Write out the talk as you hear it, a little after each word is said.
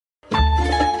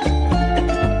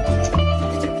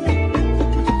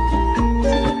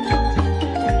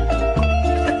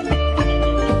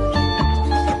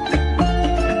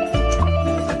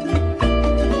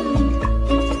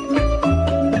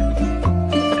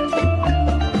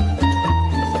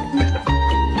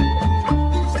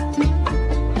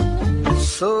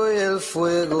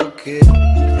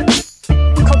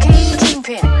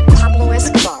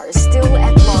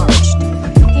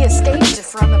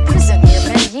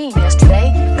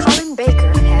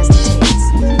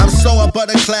but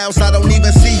the clouds, I don't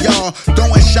even see y'all.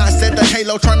 Throwing shots at the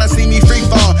halo, trying to see me free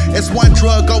fall. It's one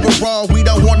drug overall, we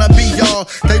don't wanna be y'all.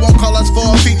 They won't call us for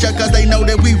a feature cause they know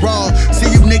that we raw. See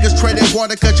you niggas treading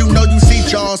water cause you know you see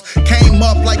jaws. Came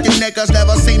up like your niggas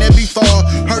never seen it before.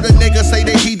 Heard a nigga say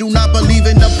that he do not believe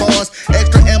in the bars.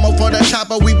 Extra ammo for the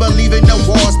chopper, we believe in the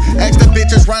wars. Ask the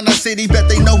bitches round the city, bet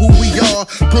they know who we are.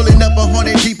 Pulling up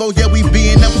 100 people, yeah we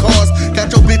be in them cars. Got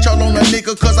your bitch all on a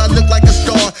nigga cause I look like a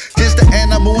star. Just the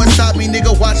animal inside me,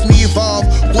 nigga, watch me evolve.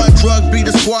 One drug be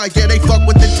the squad, yeah they fuck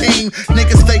with the team.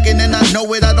 Niggas faking and I know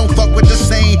it, I don't fuck with the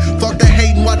scene. Fuck the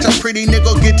hating, watch a pretty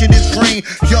nigga get to this green.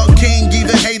 Young king,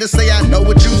 even haters say I know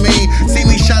what you mean. See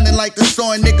me shining like the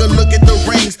sun, nigga, look at the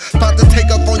rings. About to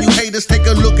take up on you haters, take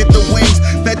a look at the wings.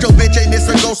 Bet your bitch ain't this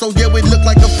a ghost, so yeah, it look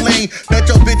like a fling. Bet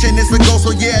your bitch ain't this a ghost,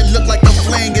 so yeah, it look like a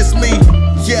fling. It's me,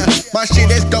 yeah, my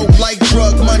shit is dope like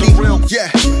drug money. Yeah,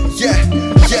 yeah,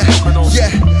 yeah,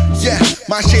 yeah, yeah,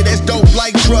 my shit is dope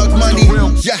like drug money.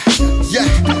 Yeah, yeah,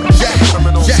 yeah,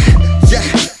 yeah, yeah,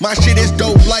 my shit is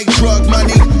dope like drug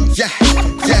money. Yeah,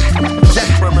 yeah, yeah,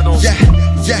 yeah,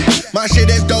 yeah, my shit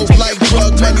is dope like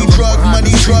drug money, drug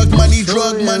money, drug money,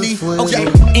 drug money. Okay,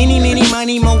 any,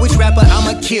 money, mo, which rapper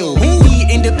I'ma kill? We need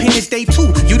Independence Day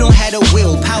too, you don't have the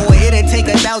will. Power, it'll take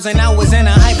 1,000 hours in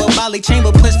a hyperbolic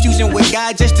chamber plus fusion with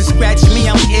God just to scratch me,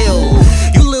 I'm ill.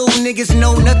 You little niggas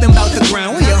know nothing about the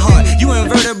ground. Where your heart? You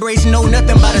invertebrates know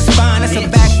nothing about a spine. That's a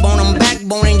backbone, I'm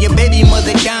backboning your baby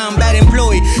mother down. Bad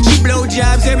employee, she blow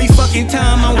jobs every fucking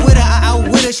time I'm with her, I out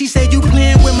with her. She said you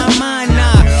playing with my mind,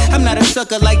 nah. I'm not a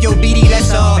sucker like your BD,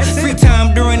 that's all. Free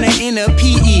time during the inner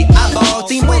PE, I ball.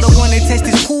 Think boy the one that test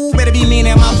is cool, better be mean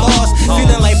at my boss.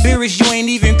 Feeling like Bearish, you ain't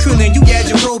even krillin', you got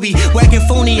Jarobi. Whacking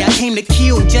phony, I came to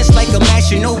kill just like a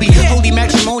Mashinobi. Holy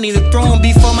matrimony, the throne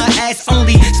before my ass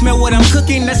only. Smell what I'm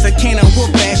cooking, that's a can of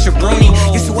whoop ass jabroni.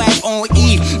 Your swag on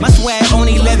E, my swag on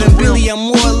 11 Billy. I'm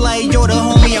more like Yoda,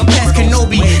 homie, I'm past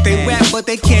Kenobi. They rap but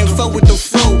they can't fuck with the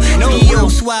flow. Neo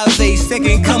Suave,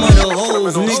 second come of the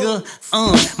hoes, nigga.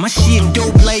 My shit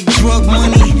dope like drug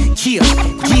money. Yeah,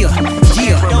 yeah,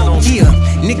 yeah, yeah,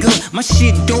 nigga. My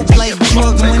shit dope like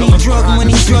drug money, drug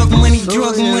money, drug money,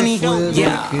 drug money.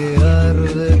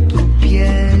 Yeah.